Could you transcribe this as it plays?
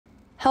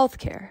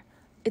Healthcare.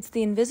 It's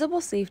the invisible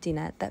safety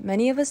net that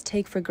many of us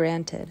take for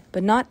granted,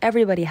 but not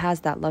everybody has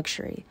that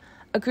luxury.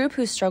 A group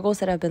whose struggles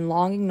that have been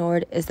long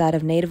ignored is that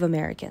of Native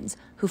Americans,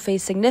 who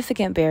face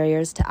significant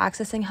barriers to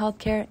accessing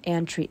healthcare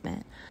and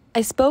treatment.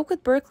 I spoke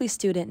with Berkeley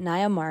student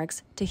Naya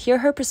Marks to hear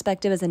her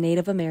perspective as a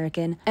Native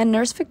American, and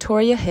nurse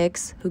Victoria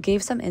Hicks, who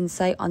gave some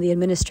insight on the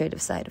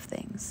administrative side of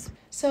things.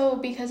 So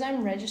because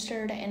I'm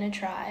registered in a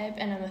tribe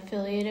and I'm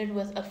affiliated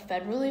with a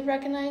federally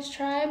recognized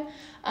tribe,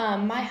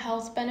 my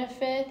health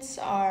benefits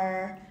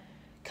are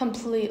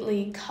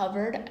completely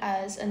covered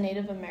as a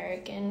Native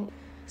American.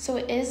 So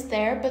it is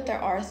there, but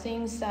there are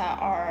things that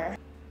are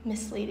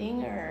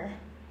misleading or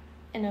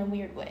in a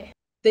weird way.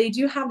 They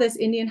do have this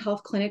Indian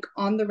health clinic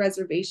on the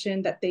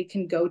reservation that they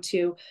can go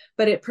to,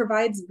 but it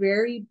provides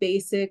very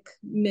basic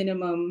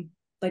minimum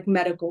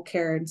medical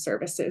care and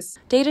services.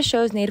 Data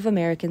shows Native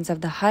Americans have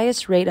the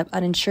highest rate of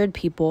uninsured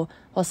people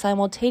while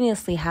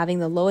simultaneously having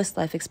the lowest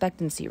life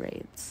expectancy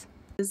rates.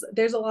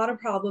 There's a lot of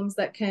problems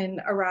that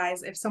can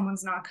arise if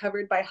someone's not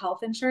covered by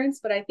health insurance,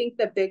 but I think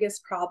the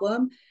biggest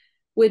problem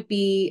would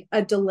be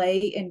a delay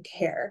in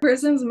care. A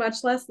person's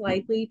much less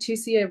likely to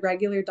see a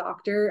regular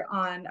doctor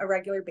on a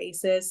regular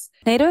basis.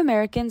 Native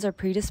Americans are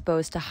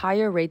predisposed to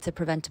higher rates of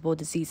preventable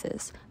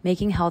diseases,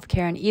 making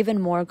healthcare an even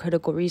more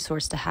critical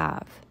resource to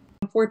have.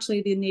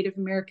 Unfortunately, the Native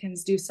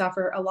Americans do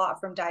suffer a lot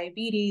from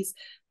diabetes,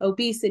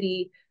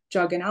 obesity,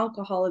 drug and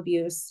alcohol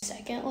abuse.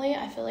 Secondly,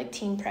 I feel like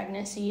teen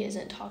pregnancy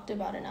isn't talked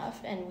about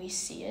enough, and we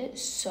see it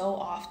so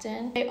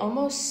often. They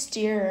almost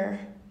steer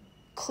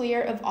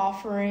clear of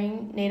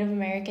offering Native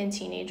American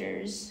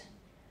teenagers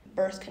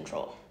birth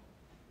control.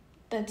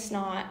 That's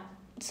not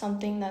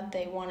something that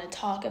they want to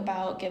talk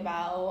about, give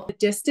out. The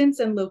distance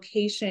and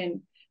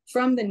location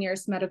from the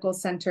nearest medical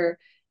center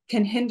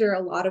can hinder a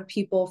lot of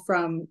people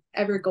from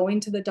ever going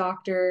to the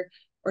doctor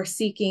or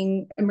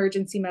seeking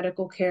emergency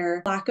medical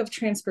care. Lack of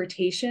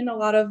transportation a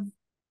lot of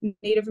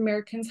Native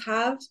Americans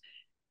have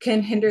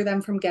can hinder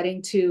them from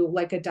getting to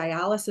a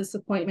dialysis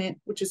appointment,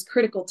 which is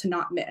critical to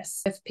not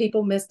miss. If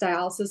people miss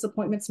dialysis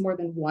appointments more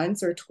than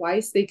once or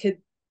twice, they could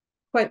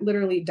quite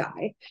literally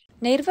die.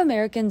 Native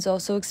Americans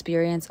also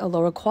experience a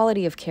lower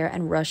quality of care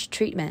and rushed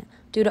treatment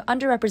due to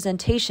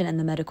underrepresentation in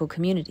the medical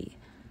community.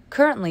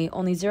 Currently,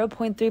 only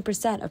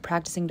 0.3% of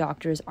practicing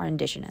doctors are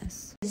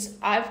Indigenous.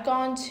 I've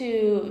gone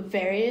to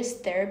various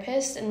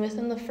therapists, and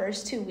within the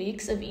first 2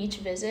 weeks of each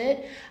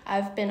visit,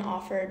 I've been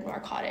offered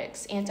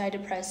narcotics,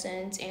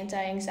 antidepressants,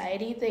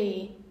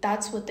 anti-anxiety.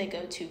 That's what they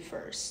go to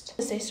first.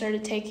 They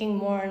started taking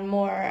more and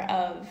more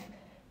of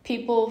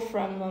people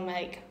from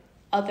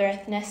other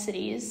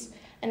ethnicities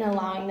and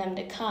allowing them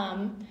to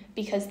come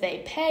because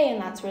they pay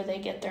and that's where they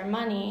get their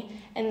money.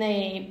 And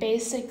they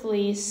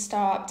basically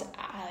stopped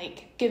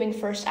giving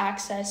first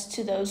access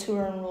to those who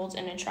are enrolled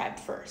in a tribe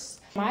first.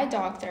 My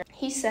doctor,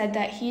 he said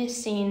that he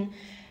has seen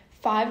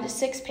 5 to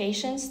 6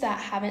 patients that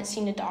haven't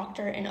seen a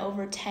doctor in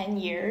over 10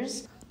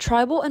 years.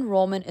 Tribal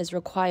enrollment is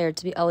required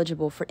to be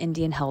eligible for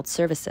Indian health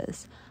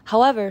services.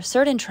 However,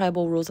 certain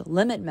tribal rules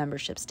limit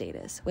membership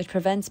status, which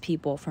prevents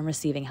people from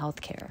receiving health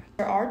care.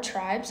 There are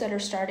tribes that are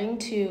starting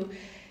to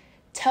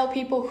tell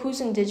people who's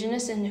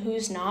Indigenous and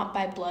who's not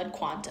by blood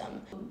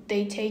quantum.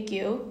 They take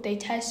you, they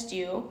test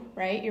you,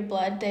 right, your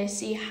blood, they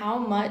see how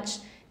much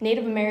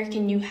Native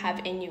American you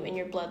have in you, in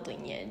your blood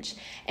lineage.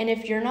 And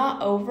if you're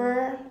not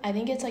over, I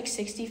think it's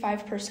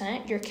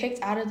 65%, you're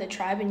kicked out of the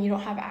tribe and you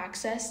don't have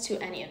access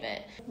to any of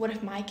it. What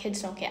if my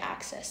kids don't get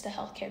access to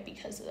healthcare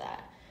because of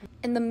that?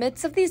 In the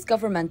midst of these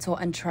governmental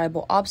and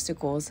tribal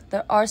obstacles,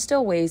 there are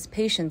still ways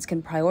patients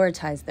can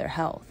prioritize their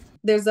health.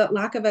 There's a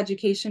lack of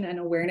education and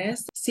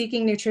awareness.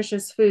 Seeking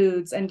nutritious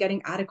foods and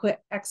getting adequate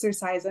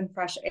exercise and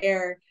fresh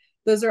air,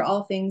 those are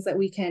all things that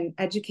we can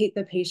educate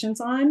the patients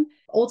on.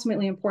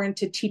 Ultimately important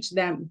to teach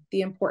them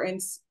the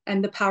importance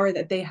and the power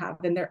that they have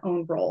in their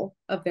own role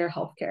of their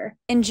healthcare.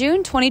 In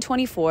June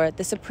 2024,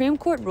 the Supreme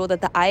Court ruled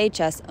that the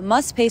IHS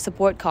must pay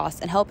support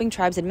costs in helping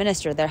tribes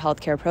administer their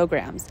healthcare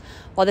programs.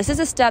 While this is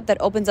a step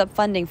that opens up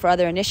funding for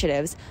other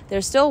initiatives,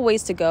 there's still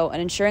ways to go in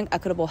ensuring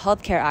equitable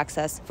healthcare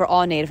access for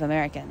all Native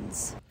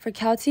Americans. For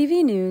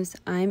CalTV News,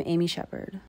 I'm Amy Shephard.